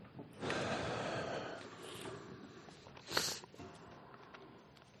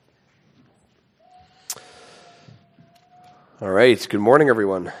All right, good morning,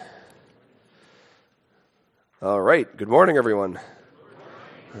 everyone. All right, good morning, everyone.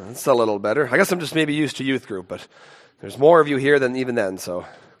 That's a little better. I guess I'm just maybe used to youth group, but there's more of you here than even then, so.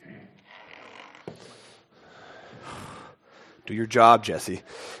 Do your job, Jesse.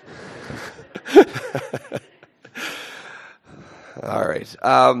 All right,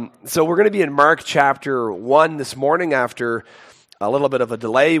 so we're going to be in Mark chapter 1 this morning after a little bit of a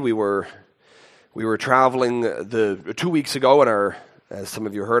delay. We were traveling 2 weeks ago, and as some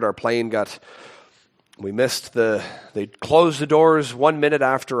of you heard, our plane they closed the doors 1 minute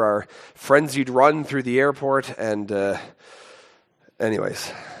after our frenzied run through the airport, and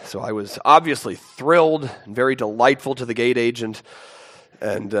anyways, so I was obviously thrilled and very delightful to the gate agent,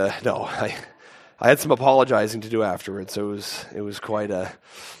 and I had some apologizing to do afterwards, so it was quite an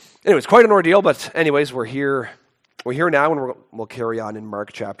ordeal, but anyways, we're here now, and we'll carry on in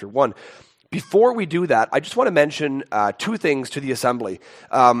Mark chapter 1. Before we do that, I just want to mention two things to the assembly,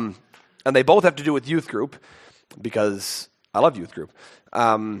 and they both have to do with youth group, because I love youth group.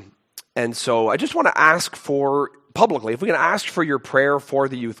 And so I just want to ask publicly, if we can ask for your prayer for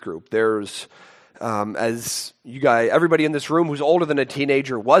the youth group. There's, as you guys, everybody in this room who's older than a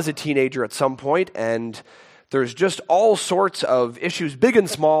teenager was a teenager at some point, and there's just all sorts of issues, big and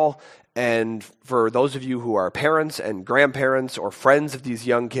small. And for those of you who are parents and grandparents or friends of these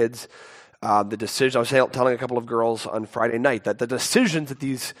young kids, the decision, I was telling a couple of girls on Friday night that the decisions that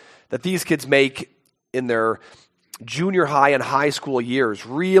these kids make in their junior high and high school years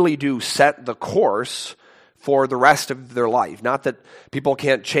really do set the course for the rest of their life. Not that people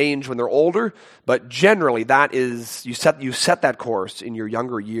can't change when they're older, but generally that is, you set that course in your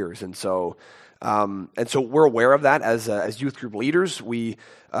younger years. And so we're aware of that as youth group leaders. We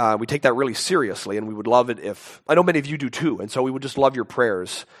take that really seriously, and we would love it if, I know many of you do too, and so we would just love your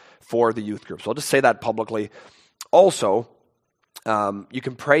prayers for the youth group. So I'll just say that publicly. Also, you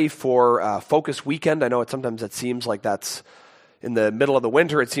can pray for Focus Weekend. I know sometimes it seems like that's in the middle of the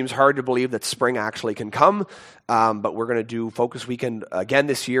winter. It seems hard to believe that spring actually can come, but we're going to do Focus Weekend again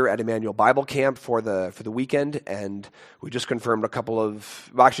this year at Emmanuel Bible Camp for the weekend, and we just confirmed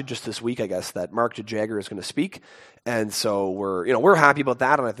actually just this week, I guess, that Mark Jagger is going to speak, and so we're happy about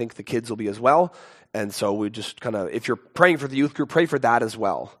that, and I think the kids will be as well, and so we just if you're praying for the youth group, pray for that as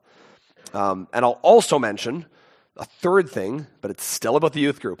well. And I'll also mention a third thing, but it's still about the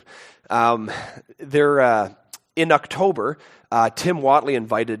youth group. In October, Tim Watley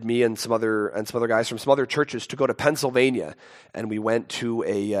invited me and some other guys from some other churches to go to Pennsylvania, and we went to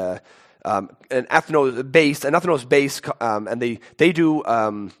an ethnos base, and they do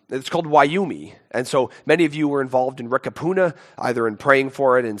it's called Wyoming, and so many of you were involved in Ricapuna, either in praying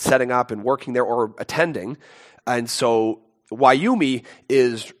for it and setting up and working there or attending, and so Wyoming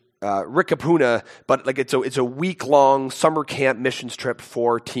is Ricapuna, but it's a week-long summer camp missions trip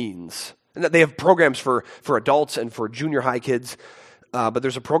for teens. And they have programs for adults and for junior high kids, but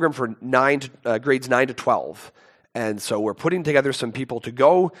there's a program for grades 9 to 12. And so we're putting together some people to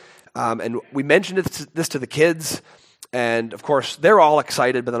go, and we mentioned this to the kids, and of course they're all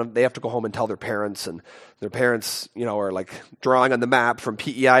excited, but then they have to go home and tell their parents, and their parents, are like drawing on the map from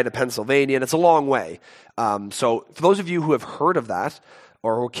PEI to Pennsylvania, and it's a long way. So for those of you who have heard of that,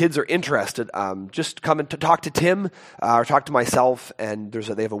 or who kids are interested, just come and talk to Tim or talk to myself, and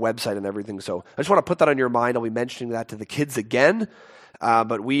they have a website and everything. So I just want to put that on your mind. I'll be mentioning that to the kids again.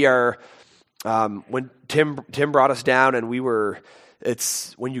 But we are, when Tim brought us down, and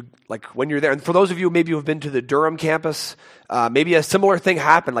it's when you're there. And for those of you maybe who have been to the Durham campus, maybe a similar thing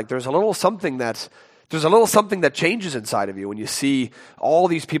happened. Like there's a little something that changes inside of you when you see all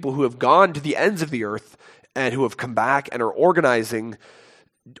these people who have gone to the ends of the earth and who have come back and are organizing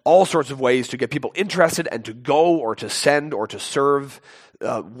all sorts of ways to get people interested and to go or to send or to serve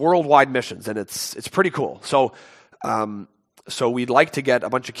worldwide missions, and it's pretty cool. So we'd like to get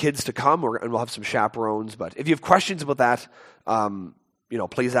a bunch of kids to come, and we'll have some chaperones. But if you have questions about that,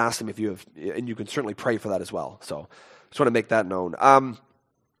 please ask them and you can certainly pray for that as well. So just want to make that known.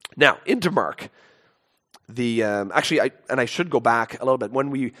 Now into Mark. I should go back a little bit.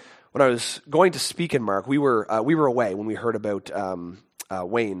 When I was going to speak in Mark, we were away when we heard about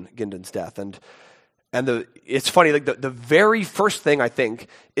Wayne Gindon's death, and it's funny. Like the very first thing I think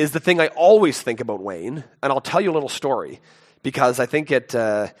is the thing I always think about Wayne, and I'll tell you a little story because I think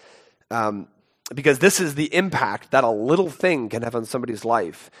because this is the impact that a little thing can have on somebody's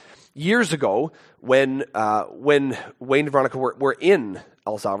life. Years ago, when Wayne and Veronica were in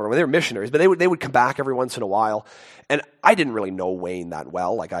El Salvador, when they were missionaries, but they would come back every once in a while, and I didn't really know Wayne that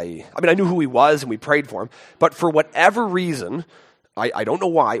well. Like I knew who he was, and we prayed for him, but for whatever reason, I don't know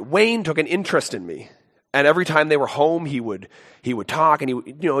why, Wayne took an interest in me. And every time they were home, he would talk, and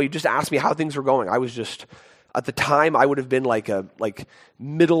he'd just ask me how things were going. I was just, at the time, I would have been like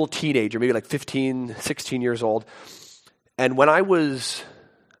middle teenager, maybe like 15, 16 years old. And when I was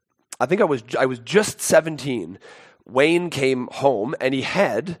just 17, Wayne came home, and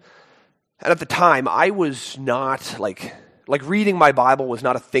and at the time, I was not like reading my Bible was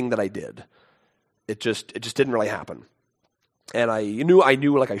not a thing that I did. It just didn't really happen. And I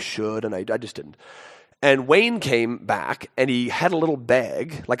knew like I should, and I just didn't. And Wayne came back, and he had a little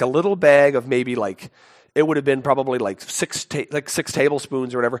bag of maybe like, it would have been probably like six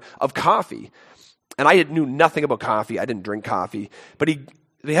tablespoons or whatever of coffee. And I knew nothing about coffee. I didn't drink coffee, but he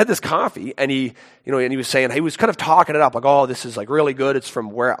had this coffee, and he was saying, he was kind of talking it up, like, oh, this is like really good. It's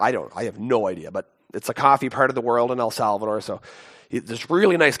from where I have no idea, but it's a coffee part of the world in El Salvador. So this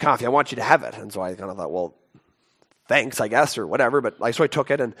really nice coffee. I want you to have it. And so I kind of thought, well, thanks, I guess, or whatever. But so I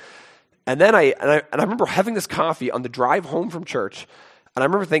took it, and then I remember having this coffee on the drive home from church, and I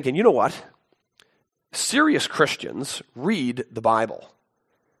remember thinking, you know what? Serious Christians read the Bible.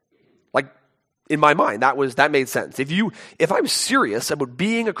 Like, in my mind, that made sense. If I'm serious about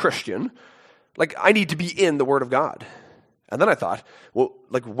being a Christian, like, I need to be in the Word of God. And then I thought, well,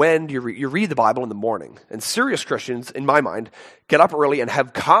 like, when do you read the Bible in the morning? And serious Christians, in my mind, get up early and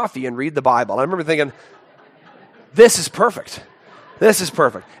have coffee and read the Bible. And I remember thinking, this is perfect. This is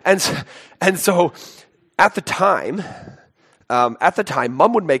perfect. And so at the time,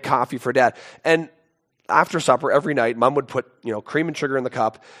 Mom would make coffee for Dad. And after supper every night, Mom would put, cream and sugar in the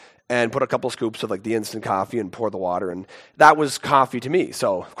cup and put a couple scoops of like the instant coffee and pour the water. And that was coffee to me.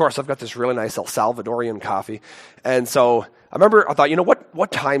 So of course I've got this really nice El Salvadorian coffee. And so I thought,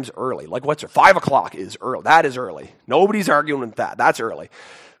 what time's early? Like 5 o'clock is early. That is early. Nobody's arguing with that. That's early.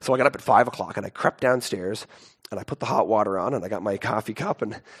 So I got up at 5 o'clock and I crept downstairs and I put the hot water on and I got my coffee cup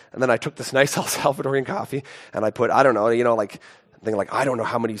and then I took this nice El Salvadorian coffee and I put, I don't know, I don't know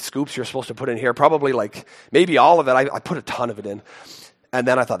how many scoops you're supposed to put in here. Probably like maybe all of it. I put a ton of it in. And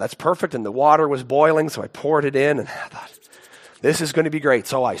then I thought, that's perfect. And the water was boiling, so I poured it in and I thought, this is going to be great.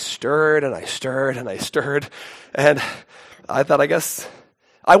 So I stirred and I stirred and I stirred. And I thought, I guess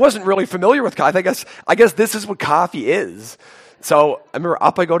I wasn't really familiar with coffee. I guess this is what coffee is. So I remember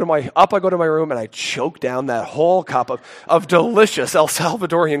up I go to my room and I choke down that whole cup of delicious El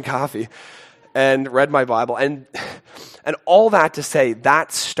Salvadorian coffee and read my Bible. And all that to say,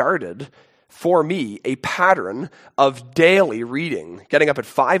 that started for me a pattern of daily reading, getting up at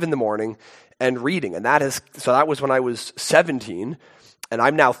 5 a.m. and reading. And that was when I was 17 and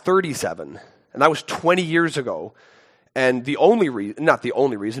I'm now 37. And that was 20 years ago. And not the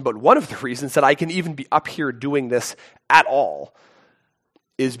only reason, but one of the reasons that I can even be up here doing this at all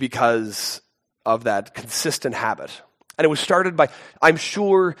is because of that consistent habit. And it was started by, I'm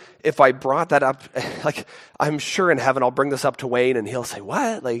sure if I brought that up, like, I'm sure in heaven I'll bring this up to Wayne and he'll say,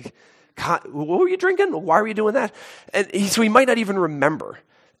 what? Like, what were you drinking? Why were you doing that? And so he might not even remember.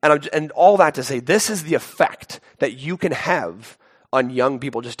 And all that to say, this is the effect that you can have on young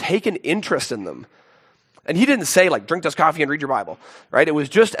people. Just take an interest in them. And he didn't say, like, drink this coffee and read your Bible, right? It was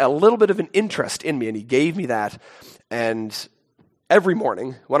just a little bit of an interest in me, and he gave me that. And every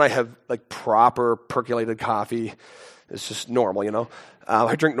morning, when I have, like, proper percolated coffee, it's just normal,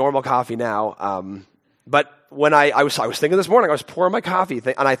 I drink normal coffee now. But when I was thinking this morning, I was pouring my coffee,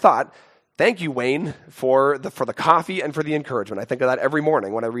 and I thought, thank you, Wayne, for the coffee and for the encouragement. I think of that every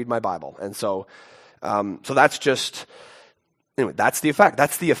morning when I read my Bible. And so that's just... Anyway, that's the effect.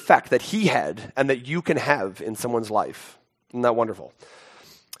 That's the effect that he had and that you can have in someone's life. Isn't that wonderful?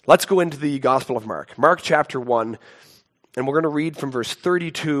 Let's go into the Gospel of Mark. Mark chapter 1, and we're going to read from verse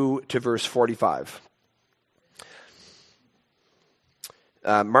 32 to verse 45.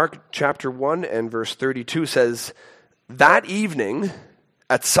 Mark chapter 1 and verse 32 says, that evening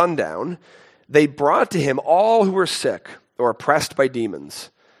at sundown, they brought to him all who were sick or oppressed by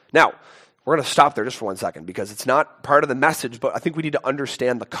demons. Now, we're going to stop there just for 1 second because it's not part of the message, but I think we need to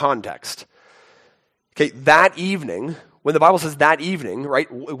understand the context. Okay, that evening, when the Bible says that evening,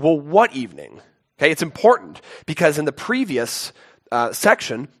 right? Well, what evening? Okay, it's important because in the previous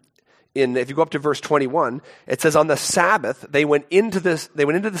section, if you go up to verse 21, it says on the Sabbath they went into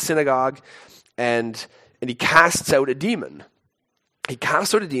the synagogue and he casts out a demon. He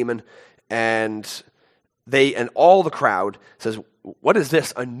casts out a demon and all the crowd says, what is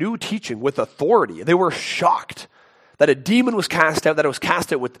this? A new teaching with authority. They were shocked that a demon was cast out, that it was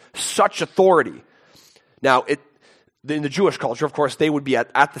cast out with such authority. Now, in the Jewish culture, of course, they would be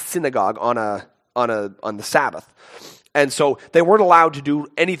at the synagogue on the Sabbath. And so they weren't allowed to do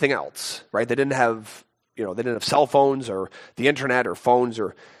anything else, right? They didn't have cell phones or the internet or phones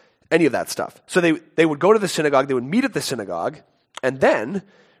any of that stuff. So they would go to the synagogue, they would meet at the synagogue, and then,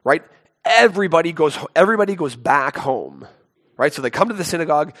 right, everybody goes back home. Right? So they come to the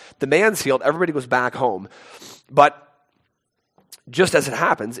synagogue, the man's healed, everybody goes back home. But just as it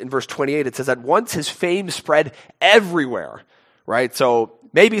happens, in verse 28, it says that once his fame spread everywhere, right? So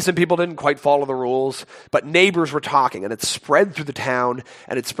maybe some people didn't quite follow the rules, but neighbors were talking, and it spread through the town,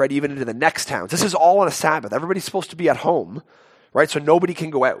 and it spread even into the next towns. This is all on a Sabbath. Everybody's supposed to be at home, right? So nobody can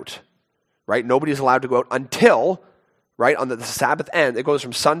go out, right? Nobody's allowed to go out until, right, on the Sabbath end. It goes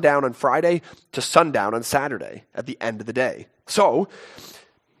from sundown on Friday to sundown on Saturday at the end of the day. So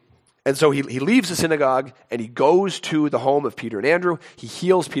he leaves the synagogue and he goes to the home of Peter and Andrew. He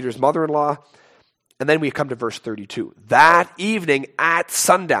heals Peter's mother-in-law. And then we come to verse 32. That evening at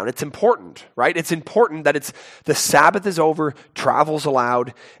sundown, it's important, right? It's important that the Sabbath is over, travel's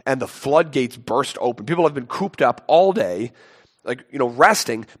allowed, and the floodgates burst open. People have been cooped up all day,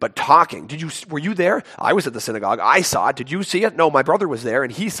 resting, but talking. Were you there? I was at the synagogue. I saw it. Did you see it? No, my brother was there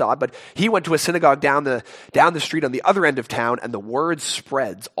and he saw it, but he went to a synagogue down the street on the other end of town, and the word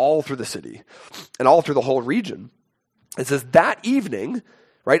spreads all through the city and all through the whole region. It says that evening,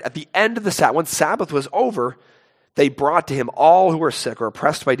 right, at the end of the Sabbath, when Sabbath was over, they brought to him all who were sick or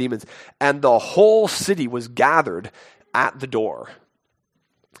oppressed by demons, and the whole city was gathered at the door.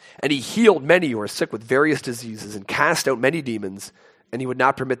 And he healed many who were sick with various diseases and cast out many demons, and he would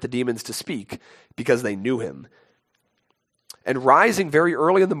not permit the demons to speak because they knew him. And rising very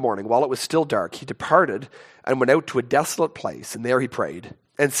early in the morning, while it was still dark, he departed and went out to a desolate place, and there he prayed.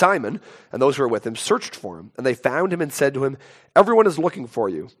 And Simon and those who were with him searched for him, and they found him and said to him, "Everyone is looking for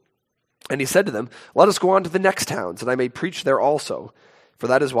you." And he said to them, "Let us go on to the next towns, and I may preach there also, for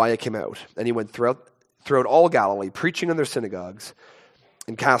that is why I came out." And he went throughout all Galilee, preaching in their synagogues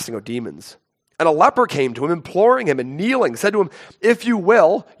and casting out demons. And a leper came to him, imploring him and kneeling, said to him, "If you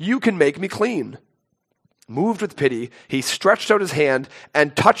will, you can make me clean." Moved with pity, he stretched out his hand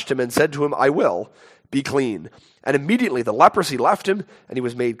and touched him and said to him, "I will, be clean." And immediately the leprosy left him, and he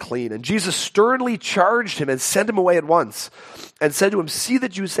was made clean. And Jesus sternly charged him and sent him away at once, and said to him, "See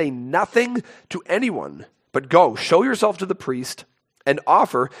that you say nothing to anyone, but go, show yourself to the priest, and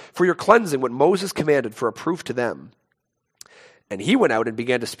offer for your cleansing what Moses commanded for a proof to them." And he went out and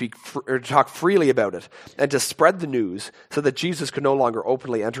began to talk freely about it, and to spread the news, so that Jesus could no longer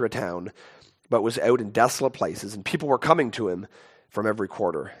openly enter a town, but was out in desolate places, and people were coming to him from every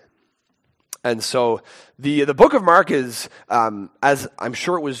quarter. And so the book of Mark is, as I'm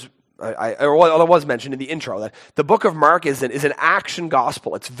sure it was, it was mentioned in the intro, that the book of Mark is an action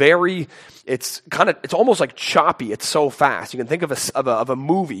gospel. It's almost like choppy. It's so fast. You can think of a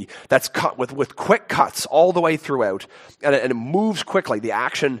movie that's cut with quick cuts all the way throughout, and it moves quickly. The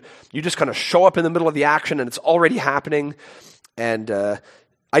action, you just kind of show up in the middle of the action, and it's already happening. And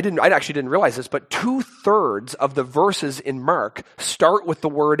I actually didn't realize this, but 2/3 of the verses in Mark start with the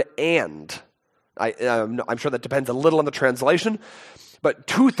word "and." I'm sure that depends a little on the translation, but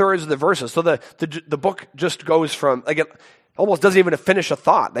 2/3 of the verses. So the book just goes from, it almost doesn't even finish a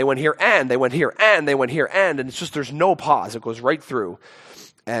thought. They went here and they went here and they went here and it's just, there's no pause. It goes right through.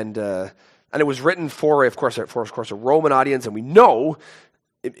 And it was written for, of course, a Roman audience. And we know,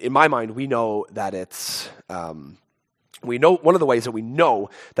 in my mind, we know that it's, we know one of the ways that we know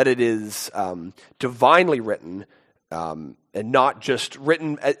that it is divinely written, and not just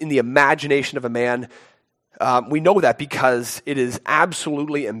written in the imagination of a man. We know that because it is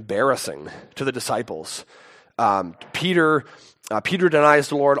absolutely embarrassing to the disciples. Peter denies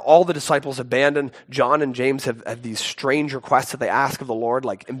the Lord. All the disciples abandon. John and James have these strange requests that they ask of the Lord,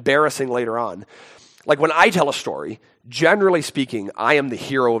 like embarrassing later on. Like when I tell a story, generally speaking, I am the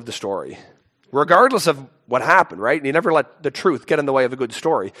hero of the story, regardless of what happened, right? You never let the truth get in the way of a good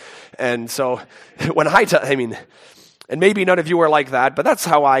story. And so when and maybe none of you are like that, but that's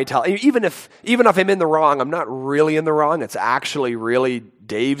how I tell. Even if I'm in the wrong, I'm not really in the wrong. It's actually really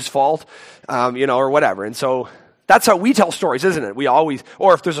Dave's fault, or whatever. And so that's how we tell stories, isn't it? We always,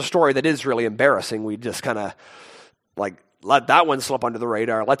 or if there's a story that is really embarrassing, we just kind of let that one slip under the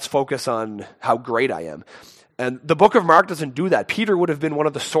radar. Let's focus on how great I am. And the book of Mark doesn't do that. Peter would have been one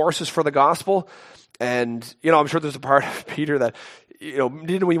of the sources for the gospel. And, I'm sure there's a part of Peter that,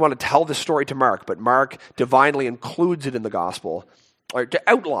 didn't we want to tell this story to Mark, but Mark divinely includes it in the gospel, or to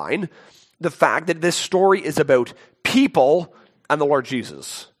outline the fact that this story is about people and the Lord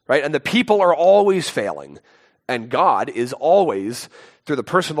Jesus, right? And the people are always failing. And God is always, through the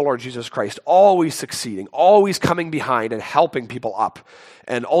person of the Lord Jesus Christ, always succeeding, always coming behind and helping people up.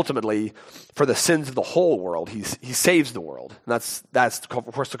 And ultimately, for the sins of the whole world, he saves the world. And that's, of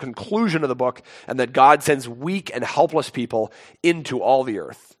course, the conclusion of the book, and that God sends weak and helpless people into all the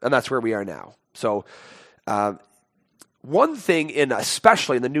earth. And that's where we are now. So, one thing,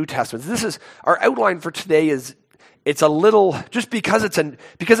 especially in the New Testament, this is our outline for today. Is it's a little, just because it's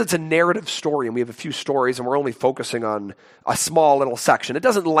a narrative story, and we have a few stories, and we're only focusing on a small little section. It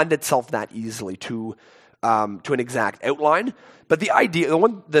doesn't lend itself that easily to an exact outline. But the idea,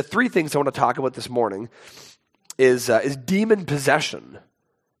 the three things I want to talk about this morning is demon possession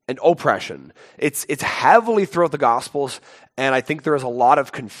and oppression. It's heavily throughout the Gospels, and I think there is a lot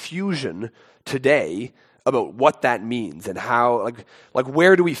of confusion today about what that means and how, like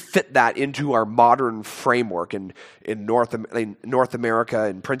where do we fit that into our modern framework in North America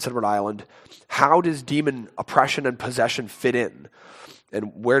and Prince Edward Island? How does demon oppression and possession fit in?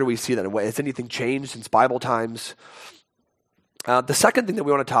 And where do we see that? And has anything changed since Bible times? The second thing that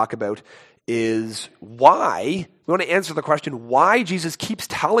we want to talk about is why, we want to answer the question why Jesus keeps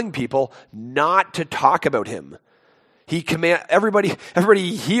telling people not to talk about him. He everybody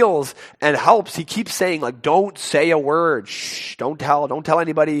he heals and helps. He keeps saying, like, don't say a word. Shh, don't tell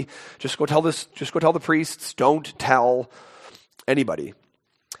anybody. Just go tell the priests. Don't tell anybody.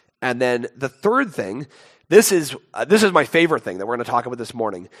 And then the third thing, this is my favorite thing that we're going to talk about this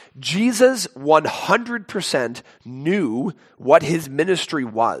morning. Jesus 100% knew what his ministry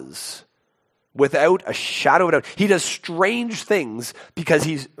was. Without a shadow of a doubt. He does strange things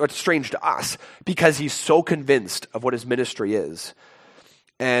it's strange to us, because he's so convinced of what his ministry is.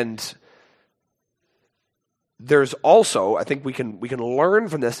 And there's also, I think we can learn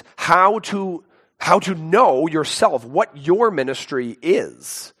from this, how to know yourself, what your ministry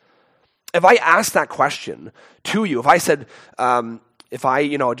is. If I asked that question to you, if I said, I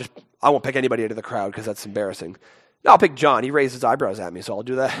won't pick anybody out of the crowd because that's embarrassing. I'll pick John. He raised his eyebrows at me, so I'll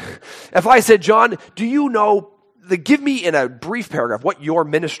do that. If I said, John, do you know, give me in a brief paragraph what your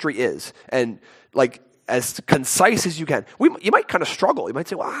ministry is, and like as concise as you can. You might kind of struggle. You might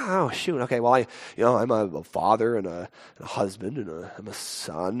say, wow, shoot, okay, well, I'm a father and a husband, and I'm a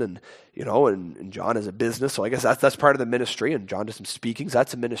son, and and John has a business, so I guess that's part of the ministry, and John does some speaking, so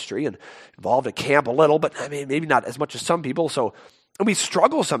that's a ministry, and involved at camp a little, but I mean, maybe not as much as some people, so. And we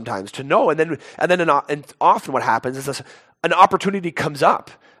struggle sometimes to know, and often what happens is an opportunity comes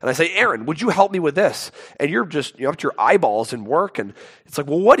up, and I say, Aaron, would you help me with this? And you're just up to your eyeballs in work, and it's like,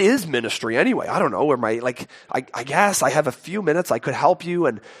 well, what is ministry anyway? I don't know. I guess I have a few minutes. I could help you,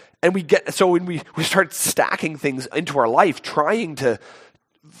 and when we start stacking things into our life, trying to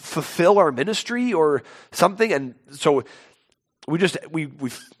fulfill our ministry or something, and so we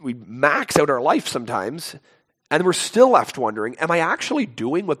max out our life sometimes. And we're still left wondering, am I actually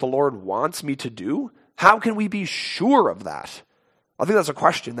doing what the Lord wants me to do? How can we be sure of that? I think that's a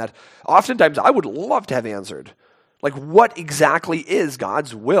question that oftentimes I would love to have answered. Like, what exactly is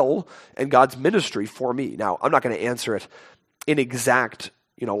God's will and God's ministry for me? Now, I'm not going to answer it in exact,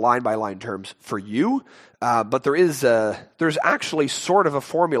 line-by-line terms for you, but there's actually sort of a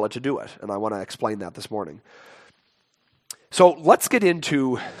formula to do it, and I want to explain that this morning. So let's get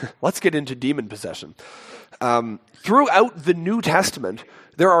into demon possession. Throughout the New Testament,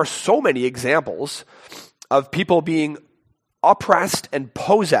 there are so many examples of people being oppressed and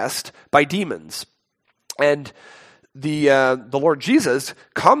possessed by demons. And the Lord Jesus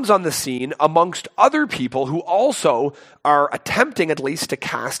comes on the scene amongst other people who also are attempting at least to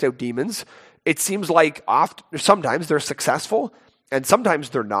cast out demons. It seems like sometimes they're successful and sometimes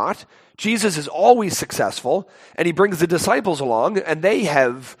they're not. Jesus is always successful, and he brings the disciples along, and they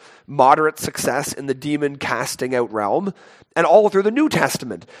have moderate success in the demon casting out realm. And all through the New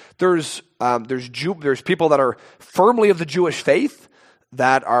Testament, there's people that are firmly of the Jewish faith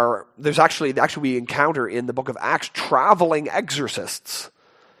there's actually we encounter in the book of Acts traveling exorcists,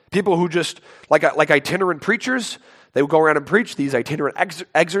 people who just like itinerant preachers. They would go around and preach. These itinerant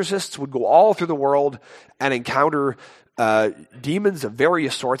exorcists would go all through the world and encounter demons of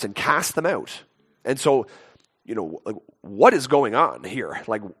various sorts and cast them out. And so, what is going on here?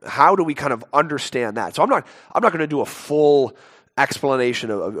 Like, how do we kind of understand that? So I'm not going to do a full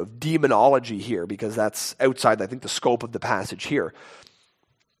explanation of demonology here, because that's outside, I think, the scope of the passage here.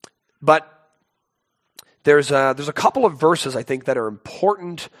 But there's a couple of verses, I think, that are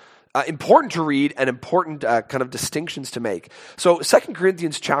important to read and important kind of distinctions to make. So 2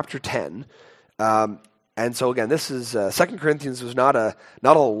 Corinthians chapter 10. And so again, this is 2 Corinthians was not a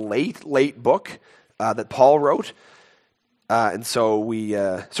late book that Paul wrote. And so we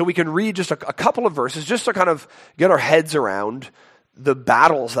can read just a couple of verses just to kind of get our heads around the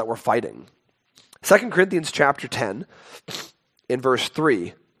battles that we're fighting. 2 Corinthians chapter 10, in verse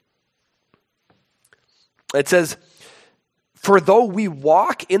 3, it says, "For though we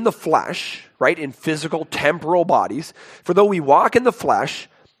walk in the flesh," right, in physical, temporal bodies, "for though we walk in the flesh,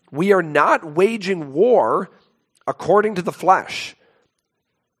 we are not waging war according to the flesh."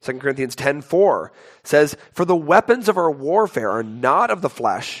 2 Corinthians 10:4 says, "For the weapons of our warfare are not of the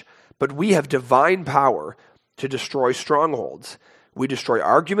flesh, but we have divine power to destroy strongholds. We destroy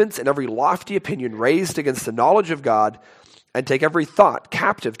arguments and every lofty opinion raised against the knowledge of God, and take every thought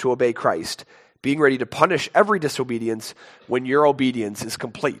captive to obey Christ, being ready to punish every disobedience when your obedience is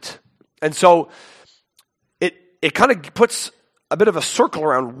complete." And so it kind of puts a bit of a circle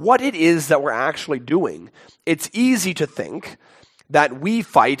around what it is that we're actually doing. It's easy to think that we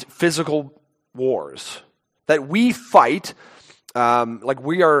fight physical wars, that we fight like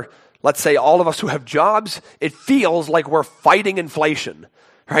we are, let's say all of us who have jobs, it feels like we're fighting inflation,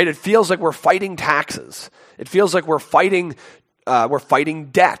 right? It feels like we're fighting taxes. It feels like we're fighting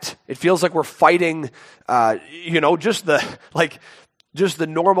debt. It feels like we're fighting, just the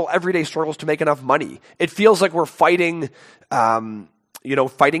normal everyday struggles to make enough money. It feels like we're fighting,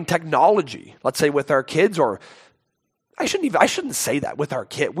 fighting technology, let's say with our kids, or I shouldn't say that with our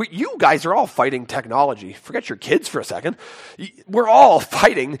kid. You guys are all fighting technology. Forget your kids for a second. We're all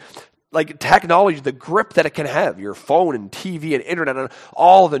fighting like technology, the grip that it can have, your phone and TV and internet and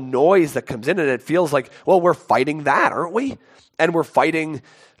all the noise that comes in, and it feels like, well, we're fighting that, aren't we? And we're fighting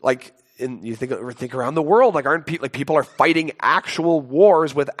you think around the world, people are fighting actual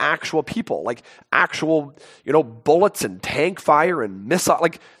wars with actual people, like actual, bullets and tank fire and missile.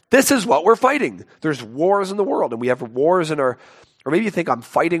 Like, this is what we're fighting. There's wars in the world, and we have wars in or maybe you think I'm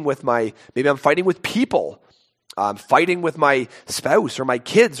fighting with people. I'm fighting with my spouse or my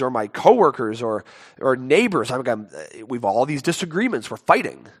kids or my coworkers or neighbors. We've all these disagreements. We're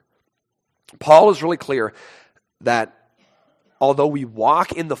fighting. Paul is really clear that although we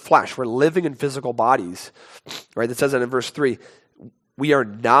walk in the flesh, we're living in physical bodies, right? It says that in verse 3, we are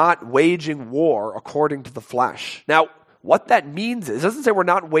not waging war according to the flesh. Now, what that means is, it doesn't say we're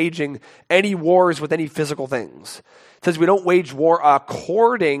not waging any wars with any physical things. It says we don't wage war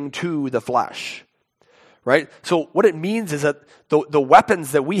according to the flesh, right? So what it means is that the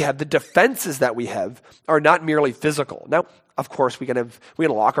weapons that we have, the defenses that we have, are not merely physical. Now, of course, we can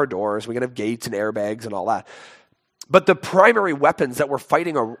lock our doors, we can have gates and airbags and all that. But the primary weapons that we're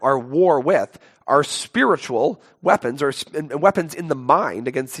fighting our war with are spiritual weapons, or weapons in the mind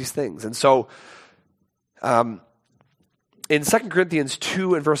against these things. And so, in 2 Corinthians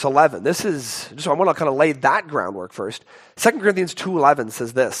 2 and verse 11, I want to kind of lay that groundwork first. 2 Corinthians 2:11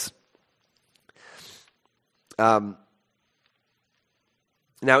 says this. Now,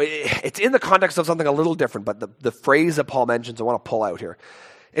 it's in the context of something a little different, but the phrase that Paul mentions, I want to pull out here.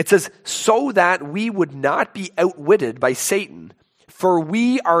 It says, "So that we would not be outwitted by Satan, for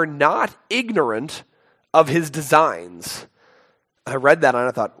we are not ignorant of his designs." I read that and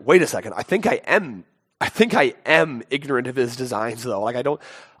I thought, wait a second, I think I am ignorant of his designs, though.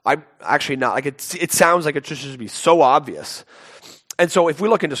 I'm actually not. Like, it sounds like it just should be so obvious. And so if we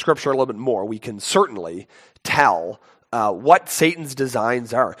look into Scripture a little bit more, we can certainly tell what Satan's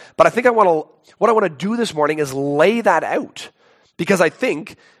designs are. But I think what I want to do this morning is lay that out. Because I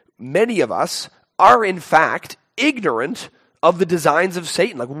think many of us are, in fact, ignorant of the designs of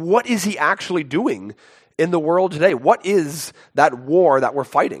Satan. Like, what is he actually doing in the world today? What is that war that we're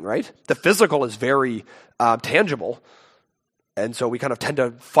fighting, right? The physical is very tangible. And so we kind of tend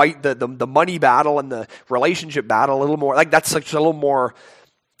to fight the money battle and the relationship battle a little more. Like, that's like a little more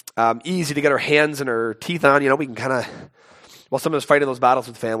easy to get our hands and our teeth on. We can kind of... While someone's fighting those battles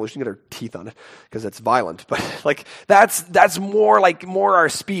with families, we can get our teeth on it because it's violent. But that's more our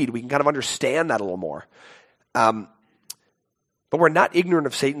speed. We can kind of understand that a little more. But we're not ignorant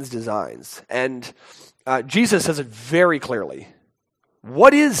of Satan's designs. And Jesus says it very clearly.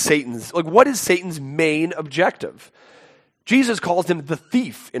 What is Satan's main objective? Jesus calls him the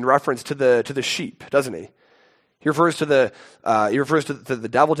thief in reference to the sheep, doesn't he? He refers to the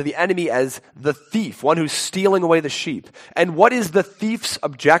devil, to the enemy, as the thief, one who's stealing away the sheep. And what is the thief's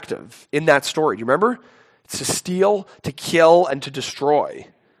objective in that story? Do you remember? It's to steal, to kill, and to destroy.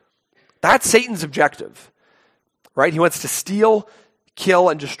 That's Satan's objective, right? He wants to steal, kill,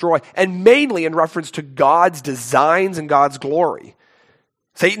 and destroy, and mainly in reference to God's designs and God's glory.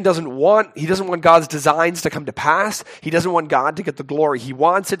 Satan doesn't want God's designs to come to pass. He doesn't want God to get the glory. He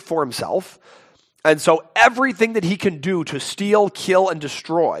wants it for himself. And so everything that he can do to steal, kill, and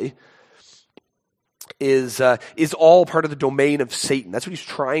destroy, is all part of the domain of Satan. That's what he's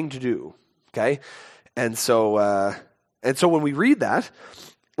trying to do. Okay, and so when we read that,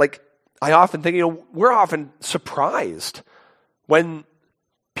 like I often think, we're often surprised when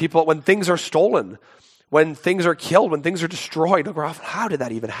things are stolen, when things are killed, when things are destroyed. We're often, how did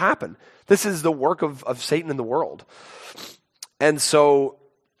that even happen? This is the work of Satan in the world. And so,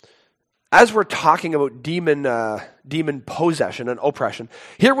 as we're talking about demon possession and oppression,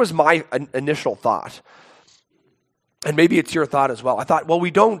 here was my initial thought. And maybe it's your thought as well. I thought, well, we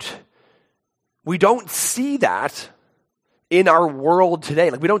don't see that in our world today.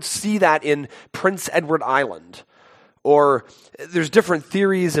 Like, we don't see that in Prince Edward Island. Or there's different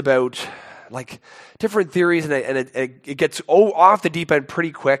theories about, and it gets off the deep end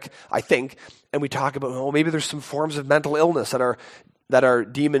pretty quick, I think. And we talk about, maybe there's some forms of mental illness that are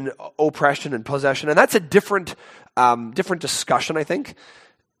demon oppression and possession. And that's a different discussion, I think.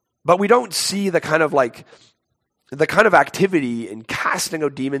 But we don't see the kind of activity in casting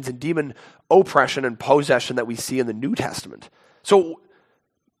out demons and demon oppression and possession that we see in the New Testament. So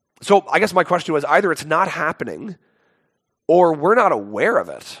I guess my question was, either it's not happening or we're not aware of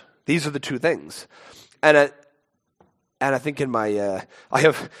it. These are the two things. And I think in my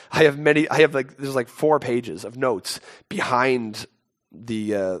there's 4 pages of notes behind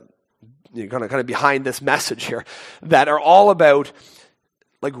the kind of behind this message here that are all about,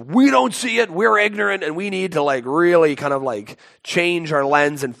 like, we don't see it, we're ignorant, and we need to really kind of change our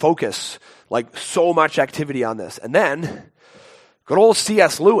lens and focus so much activity on this. And then good old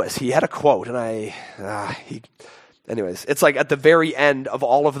C.S. Lewis, he had a quote, and anyways, it's at the very end of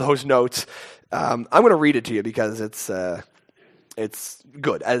all of those notes. I'm going to read it to you because it's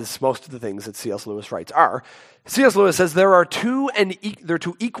good, as most of the things that C.S. Lewis writes are. C.S. Lewis says, there are two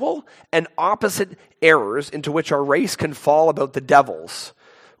equal and opposite errors into which our race can fall about the devils.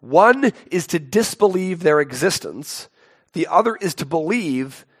 One is to disbelieve their existence. The other is to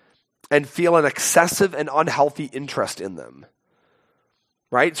believe and feel an excessive and unhealthy interest in them.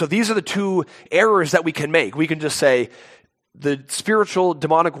 Right? So these are the two errors that we can make. We can just say, the spiritual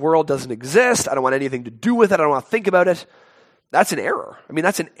demonic world doesn't exist. I don't want anything to do with it. I don't want to think about it. That's an error. I mean,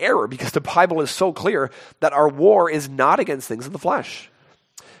 that's an error because the Bible is so clear that our war is not against things of the flesh.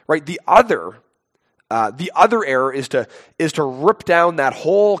 Right? The other error is to rip down that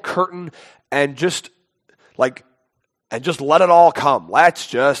whole curtain and just let it all come. Let's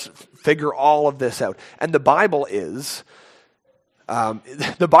just figure all of this out. And the Bible is,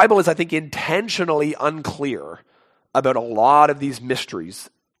 I think, intentionally unclear about a lot of these mysteries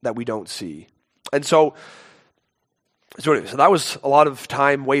that we don't see. And so that was a lot of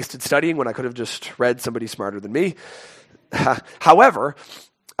time wasted studying when I could have just read somebody smarter than me. However,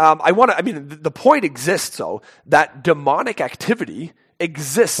 the point exists, though, that demonic activity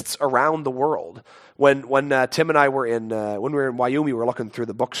exists around the world. When Tim and I were in Wyoming, we were looking through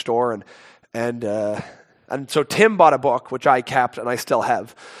the bookstore, and so Tim bought a book, which I kept and I still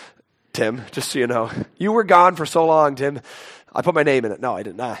have. Tim, just so you know, you were gone for so long, Tim. I put my name in it. No, I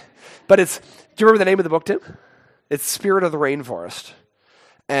didn't. But do you remember the name of the book, Tim? It's Spirit of the Rainforest.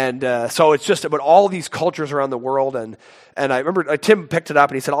 And so it's just about all these cultures around the world. And I remember Tim picked it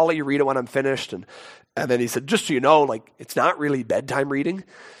up and he said, I'll let you read it when I'm finished. And then he said, just so you know, it's not really bedtime reading.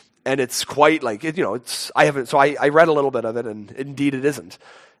 And it's quite I read a little bit of it, and indeed it isn't.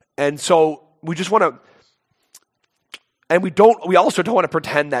 And so we just want to, and we also don't want to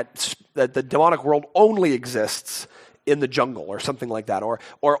pretend that the demonic world only exists in the jungle or something like that, or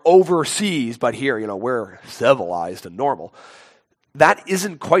overseas, but here, we're civilized and normal. That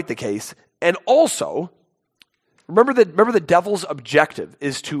isn't quite the case. And also, remember the devil's objective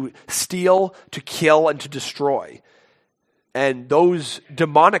is to steal, to kill, and to destroy. And those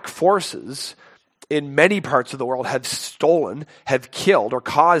demonic forces in many parts of the world have stolen, have killed, or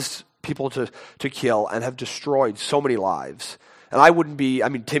caused people to kill, and have destroyed so many lives.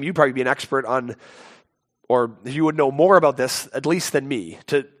 And Tim, you'd probably be an expert on, or you would know more about this, at least than me,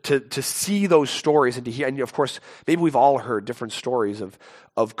 to see those stories and to hear. And of course, maybe we've all heard different stories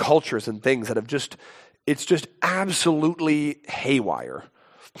of cultures and things that have it's just absolutely haywire.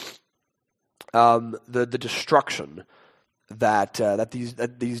 The destruction that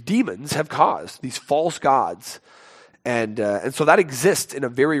these demons have caused, these false gods. And so that exists in a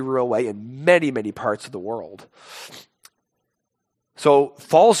very real way in many, many parts of the world. So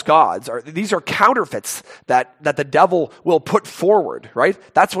false gods these are counterfeits that the devil will put forward, right?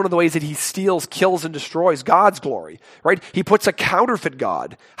 That's one of the ways that he steals, kills, and destroys God's glory, right? He puts a counterfeit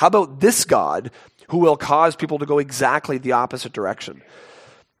God. How about this God who will cause people to go exactly the opposite direction?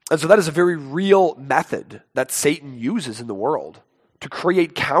 And so that is a very real method that Satan uses in the world to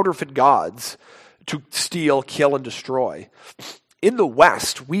create counterfeit gods to steal, kill, and destroy. In the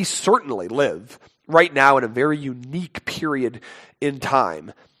West, we certainly live right now in a very unique period in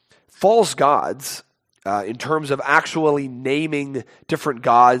time. False gods, in terms of actually naming different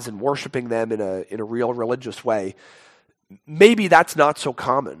gods and worshiping them in a real religious way, maybe that's not so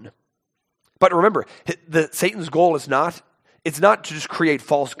common. But remember, Satan's goal is not to just create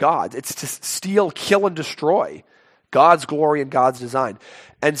false gods. It's to steal, kill, and destroy God's glory and God's design.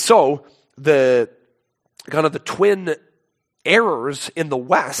 And so the twin errors in the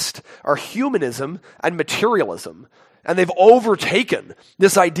West are humanism and materialism. And they've overtaken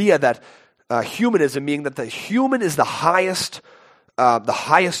this idea that humanism, meaning that the human is the highest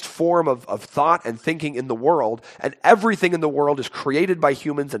form of thought and thinking in the world, and everything in the world is created by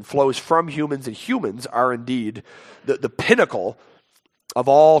humans and flows from humans, and humans are indeed the pinnacle of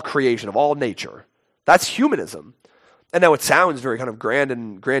all creation, of all nature. That's humanism. And now it sounds very kind of grand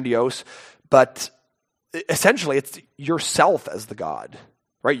and grandiose, but essentially it's yourself as the God,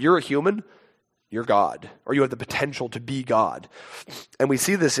 right? You're a human, you're God, or you have the potential to be God. And we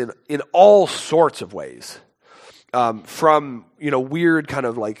see this in all sorts of ways. From, weird kind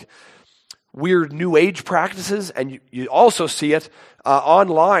of like weird new age practices, and you also see it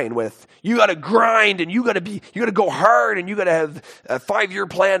online with, you got to grind and you got to go hard and you got to have a 5-year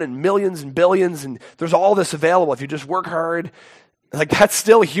plan and millions and billions, and there's all this available if you just work hard. Like, that's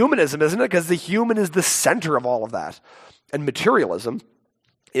still humanism, isn't it? Because the human is the center of all of that. And materialism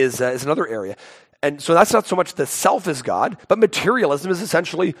is another area. And so that's not so much the self as God, but materialism is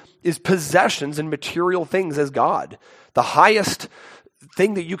essentially possessions and material things as God. The highest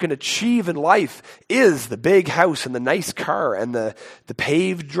thing that you can achieve in life is the big house and the nice car and the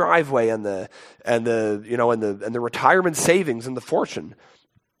paved driveway and the retirement savings and the fortune.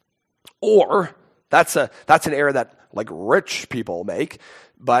 Or that's an error that like rich people make,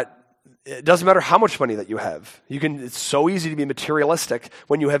 but it doesn't matter how much money that you have. It's so easy to be materialistic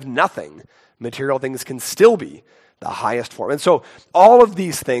when you have nothing. Material things can still be the highest form. And so all of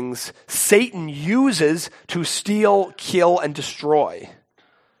these things Satan uses to steal, kill, and destroy.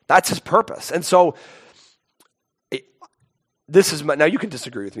 That's his purpose. And so now you can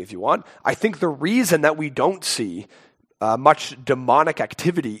disagree with me if you want. I think the reason that we don't see much demonic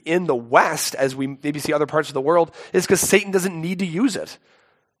activity in the West as we maybe see other parts of the world is because Satan doesn't need to use it.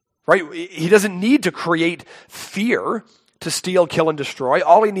 Right? He doesn't need to create fear to steal, kill, and destroy.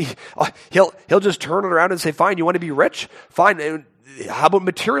 All he needs, he'll just turn it around and say, fine, you want to be rich? Fine. How about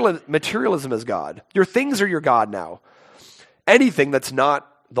materialism as God? Your things are your God now. Anything that's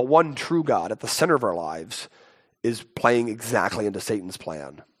not the one true God at the center of our lives is playing exactly into Satan's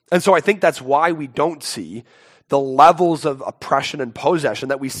plan. And so I think that's why we don't see the levels of oppression and possession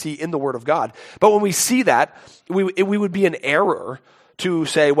that we see in the Word of God. But when we see that, we would be an error to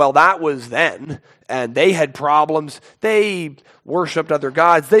say, well, that was then, and they had problems, they worshipped other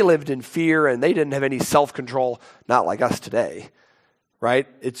gods, they lived in fear, and they didn't have any self-control, not like us today, right?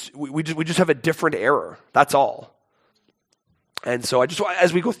 We just have a different error, that's all. And so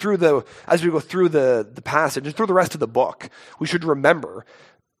as we go through the passage and through the rest of the book, we should remember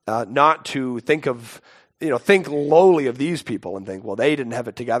not to think lowly of these people and think, well, they didn't have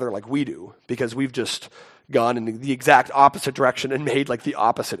it together like we do, because we've just gone in the exact opposite direction and made like the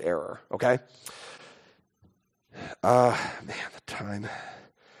opposite error, okay? The time.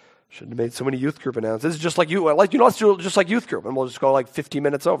 Shouldn't have made so many youth group announcements. This is just like let's do it just like youth group, and we'll just go like 15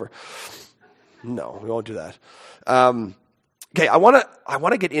 minutes over. No, we won't do that. Okay, I want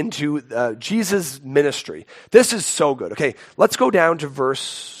to get into Jesus' ministry. This is so good. Okay, let's go down to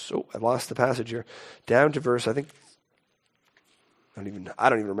verse. Oh, I lost the passage here. Down to verse. I think. I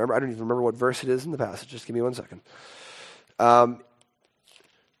don't even remember. I don't even remember what verse it is in the passage. Just give me 1 second.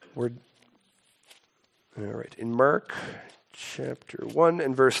 We're all right in Mark chapter 1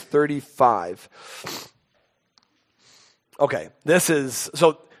 and verse 35. Okay, this is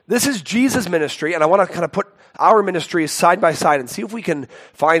Jesus' ministry, and I want to kind of put our ministry side by side and see if we can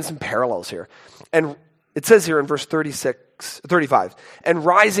find some parallels here. And it says here in verse 35, and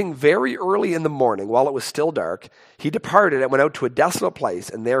rising very early in the morning, while it was still dark, he departed and went out to a desolate place,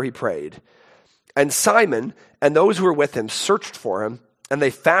 and there he prayed. And Simon and those who were with him searched for him, and they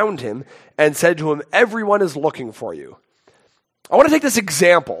found him and said to him, everyone is looking for you. I want to take this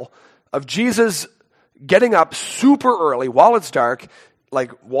example of Jesus getting up super early while it's dark,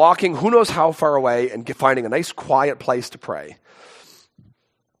 like walking who knows how far away and finding a nice quiet place to pray.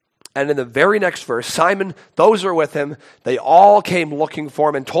 And in the very next verse, Simon, those who are with him, they all came looking for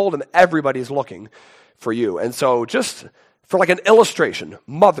him and told him, everybody's looking for you. And so just for like an illustration,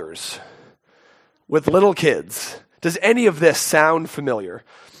 mothers with little kids, does any of this sound familiar?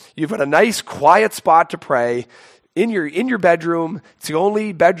 You've got a nice quiet spot to pray in your bedroom. It's the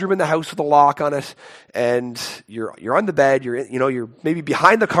only bedroom in the house with a lock on it, and you're on the bed. You're maybe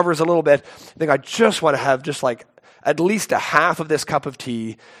behind the covers a little bit. I think I just want to have just like at least a half of this cup of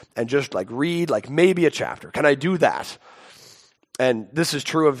tea and just like read like maybe a chapter. Can I do that? And this is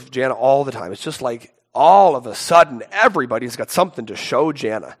true of Jana all the time. It's just like all of a sudden everybody's got something to show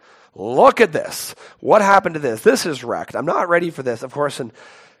Jana. Look at this. What happened to this? This is wrecked. I'm not ready for this, of course. And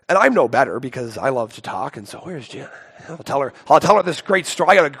I'm no better because I love to talk. And so where's Jana? I'll tell her this great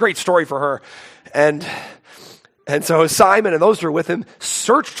story. I got a great story for her. And so Simon and those who were with him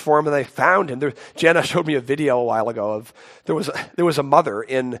searched for him, and they found him. Jana showed me a video a while ago of there was a mother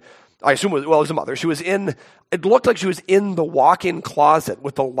in, I assume it was a mother. She was it looked like she was in the walk-in closet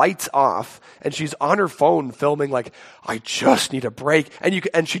with the lights off, and she's on her phone filming like, I just need a break.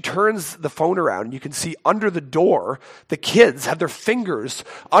 And she turns the phone around, and you can see under the door, the kids have their fingers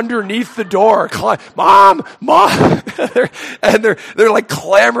underneath the door, Mom! and they're like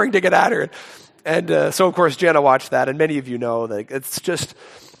clamoring to get at her. And so, of course, Jana watched that, and many of you know that it's just,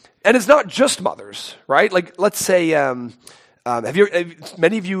 and it's not just mothers, right? Like, let's say,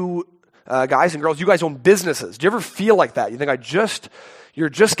 many of you guys and girls, you guys own businesses. Do you ever feel like that? You think you're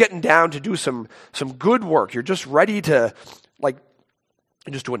just getting down to do some good work. You're just ready to, like,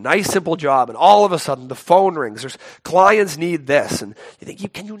 just do a nice, simple job, and all of a sudden the phone rings. There's clients need this, and you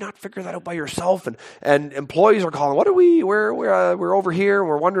think, can you not figure that out by yourself? And employees are calling. We're over here, and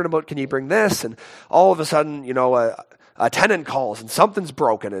we're wondering about, can you bring this? And all of a sudden, a tenant calls, and something's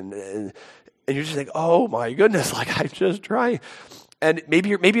broken, and you just think, oh my goodness, like I'm just trying. And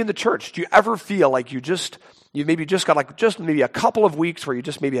maybe in the church, do you ever feel like you maybe just got like just maybe a couple of weeks where you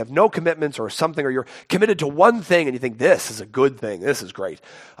just maybe have no commitments or something, or you're committed to one thing and you think, this is a good thing, this is great,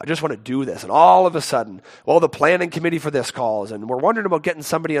 I just want to do this. And all of a sudden, the planning committee for this calls, and we're wondering about getting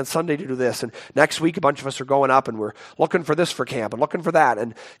somebody on Sunday to do this, and next week a bunch of us are going up and we're looking for this for camp and looking for that,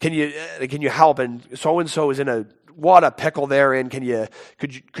 and can you help? And so is in what a pickle they're in.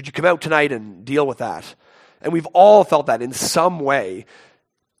 Could you come out tonight and deal with that? And we've all felt that in some way,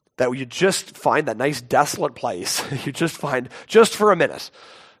 that you just find that nice desolate place. You just find, just for a minute.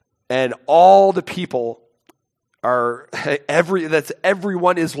 And all the people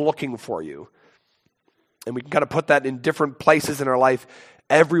everyone is looking for you. And we can kind of put that in different places in our life.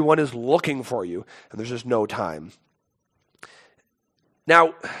 Everyone is looking for you, and there's just no time.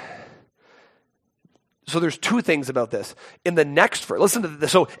 Now, so there's two things about this. In the next verse, listen to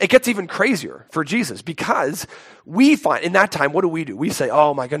this. So it gets even crazier for Jesus, because we find in that time, what do? We say,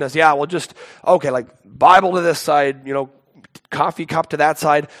 oh my goodness, yeah, we'll just, okay, like Bible to this side, coffee cup to that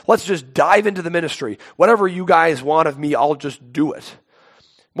side. Let's just dive into the ministry. Whatever you guys want of me, I'll just do it.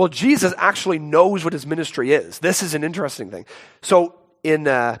 Well, Jesus actually knows what his ministry is. This is an interesting thing. So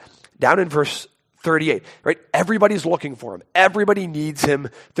down in verse 38, right? Everybody's looking for him. Everybody needs him.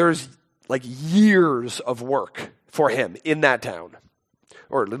 There's like years of work for him in that town,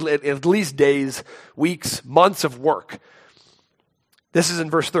 or at least days, weeks, months of work. This is in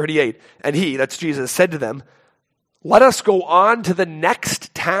verse 38. And he, that's Jesus, said to them, let us go on to the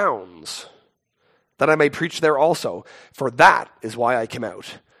next towns, that I may preach there also, for that is why I came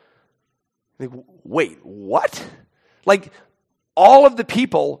out. Like, wait, what? Like, all of the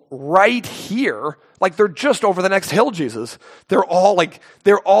people right here, like they're just over the next hill, Jesus. They're all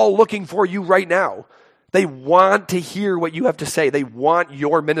looking for you right now. They want to hear what you have to say. They want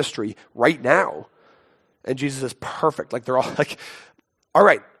your ministry right now. And Jesus is perfect. Like they're all like, all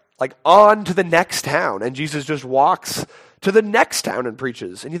right, like on to the next town. And Jesus just walks to the next town and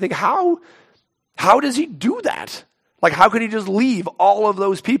preaches. And you think, how does he do that? Like, how could he just leave all of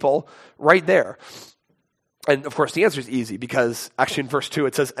those people right there? And of course, the answer is easy, because actually in verse 2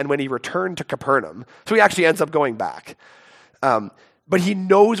 it says, and when he returned to Capernaum, so he actually ends up going back. But he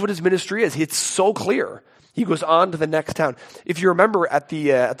knows what his ministry is. It's so clear. He goes on to the next town. If you remember at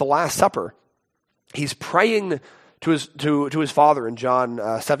the Last Supper, he's praying to his Father in John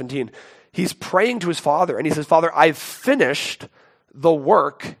 17. He's praying to his Father, and he says, Father, I've finished the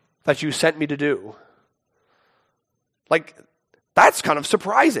work that you sent me to do. Like, that's kind of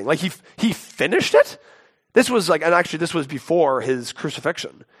surprising. Like, he finished it? This was this was before his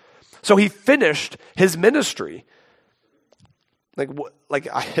crucifixion. So he finished his ministry.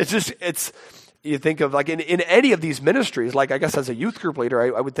 It's you think of like in any of these ministries, like I guess as a youth group leader,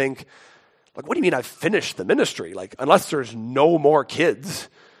 I would think, like, what do you mean I've finished the ministry? Like, unless there's no more kids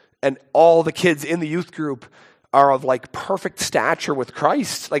and all the kids in the youth group are of like perfect stature with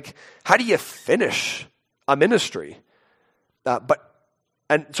Christ, like, how do you finish a ministry?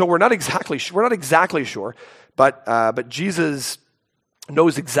 And so we're not exactly sure, but Jesus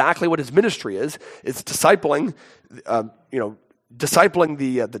knows exactly what his ministry is. It's discipling, discipling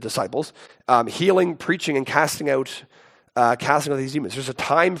the disciples, healing, preaching, and casting out these demons. There's a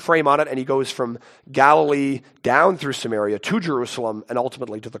time frame on it, and he goes from Galilee down through Samaria to Jerusalem and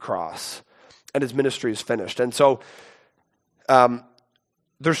ultimately to the cross. And his ministry is finished. And so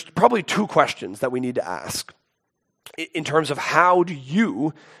there's probably two questions that we need to ask in terms of how do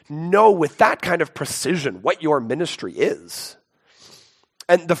you know with that kind of precision what your ministry is.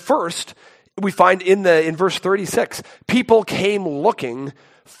 And the first we find in verse 36, people came looking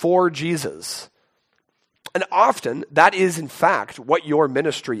for Jesus. And often that is in fact what your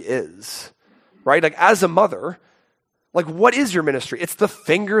ministry is, right? Like as a mother, like what is your ministry? It's the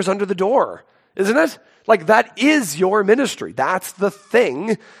fingers under the door, isn't it? Like that is your ministry. That's the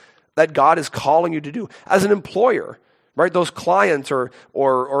thing that God is calling you to do. As an employer, right? Those clients or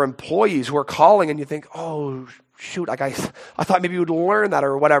employees who are calling and you think, oh shoot, like I thought maybe you would learn that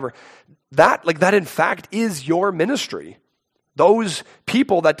or whatever. That in fact is your ministry. Those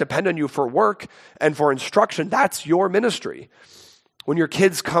people that depend on you for work and for instruction, that's your ministry. When your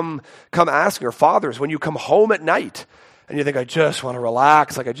kids come asking, or fathers, when you come home at night and you think, I just want to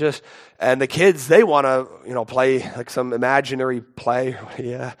relax, and the kids, they want to, play like some imaginary play.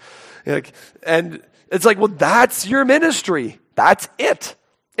 Yeah. And it's like, well, that's your ministry. That's it.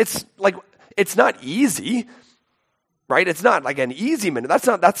 It's like, it's not easy, right? It's not like an easy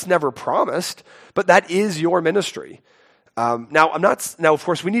ministry. That's never promised, but that is your ministry. Now, of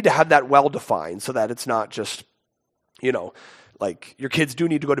course, we need to have that well defined so that it's not just, like your kids do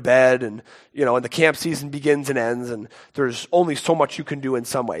need to go to bed and the camp season begins and ends and there's only so much you can do in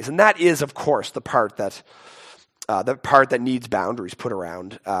some ways. And that is, of course, the part that needs boundaries put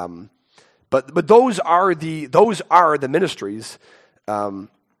around. But those are the ministries that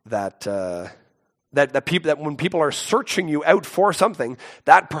when people are searching you out for something,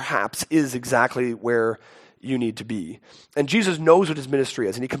 that perhaps is exactly where you need to be. And Jesus knows what his ministry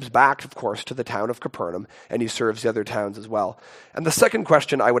is, and he comes back, of course, to the town of Capernaum, and he serves the other towns as well. And the second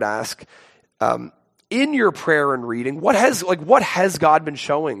question I would ask, in your prayer and reading, what has God been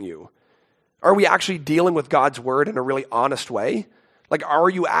showing you? Are we actually dealing with God's word in a really honest way? Like, are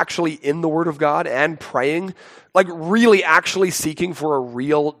you actually in the word of God and praying? Like, really actually seeking for a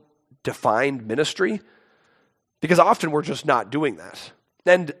real defined ministry? Because often we're just not doing that.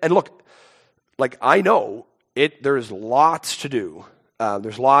 And look, like I know there's lots to do.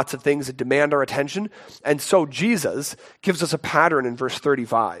 There's lots of things that demand our attention. And so Jesus gives us a pattern in verse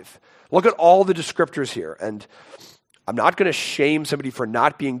 35. Look at all the descriptors here. And I'm not going to shame somebody for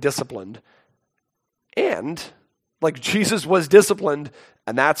not being disciplined. And like Jesus was disciplined,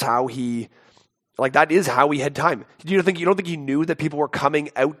 and that's how that is how he had time. You don't think he knew that people were coming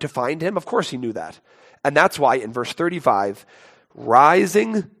out to find him? Of course he knew that. And that's why in verse 35,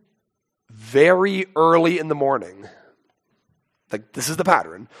 rising very early in the morning, like this is the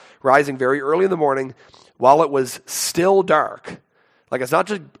pattern, rising very early in the morning while it was still dark. Like it's not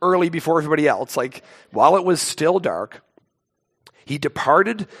just early before everybody else, like while it was still dark, he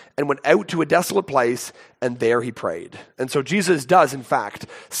departed and went out to a desolate place, and there he prayed. And so Jesus does, in fact,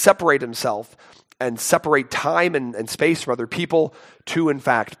 separate himself and separate time and space from other people to, in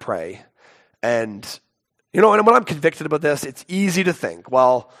fact, pray. And, and when I'm convicted about this, it's easy to think,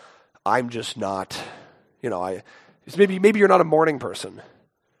 well, I'm just not, maybe you're not a morning person.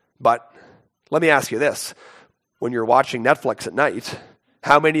 But let me ask you this. When you're watching Netflix at night,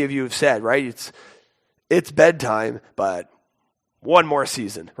 how many of you have said, right, it's bedtime, but one more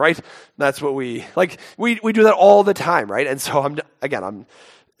season, right? That's what we do that all the time, right? And so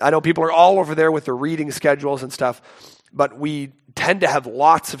I know people are all over there with their reading schedules and stuff, but we tend to have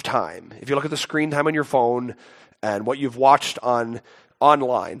lots of time. If you look at the screen time on your phone and what you've watched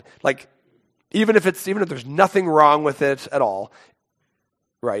online, like even if there's nothing wrong with it at all,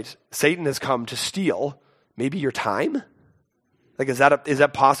 right? Satan has come to steal maybe your time. Like is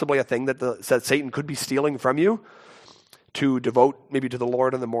that possibly a thing that Satan could be stealing from you? To devote maybe to the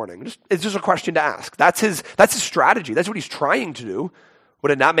Lord in the morning. It's just a question to ask. That's his strategy. That's what he's trying to do.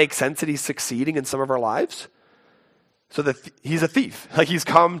 Would it not make sense that he's succeeding in some of our lives? So he's a thief. Like he's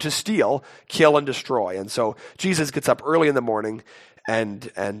come to steal, kill, and destroy. And so Jesus gets up early in the morning and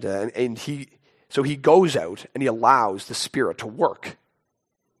he goes out and he allows the Spirit to work,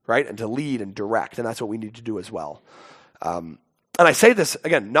 right? And to lead and direct. And that's what we need to do as well. And I say this,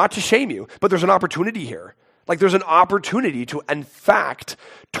 again, not to shame you, but there's an opportunity here. Like there's an opportunity to, in fact,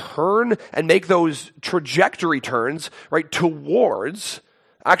 turn and make those trajectory turns, right, towards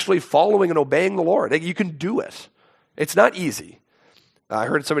actually following and obeying the Lord. Like, you can do it. It's not easy. I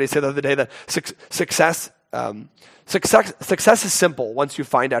heard somebody say the other day that success Success is simple once you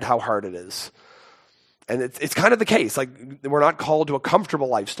find out how hard it is. And it's kind of the case. Like, we're not called to a comfortable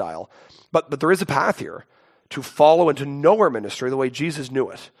lifestyle, but there is a path here to follow and to know our ministry the way Jesus knew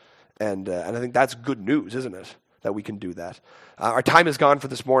it. And I think that's good news, isn't it? That we can do that. Our time is gone for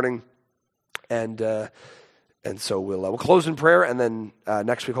this morning, and so we'll close in prayer, and then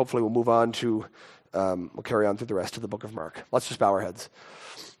next week hopefully we'll move on to we'll carry on through the rest of the book of Mark. Let's just bow our heads.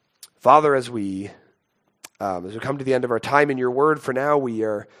 Father, as we come to the end of our time in your word, for now we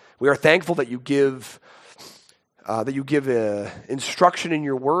are thankful that you give instruction in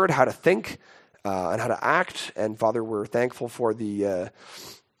your word how to think and how to act. And Father, we're thankful for the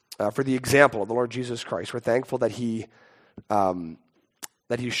example of the Lord Jesus Christ. We're thankful that he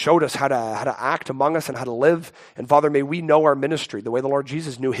showed us how to act among us and how to live. And Father, may we know our ministry the way the Lord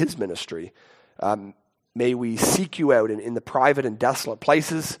Jesus knew his ministry. May we seek you out in the private and desolate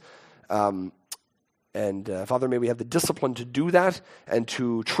places. And Father, may we have the discipline to do that and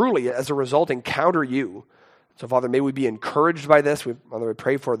to truly, as a result, encounter you. So Father, may we be encouraged by this. Father, we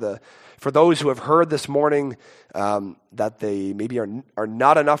pray for those who have heard this morning that they maybe are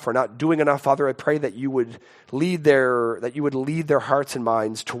not enough or not doing enough. Father, I pray that you would lead their hearts and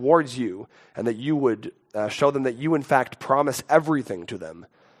minds towards you, and that you would show them that you in fact promise everything to them.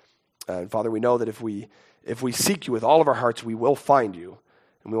 And Father, we know that if we seek you with all of our hearts, we will find you.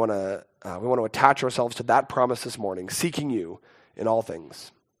 And we want to attach ourselves to that promise this morning, seeking you in all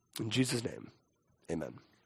things. In Jesus' name, amen.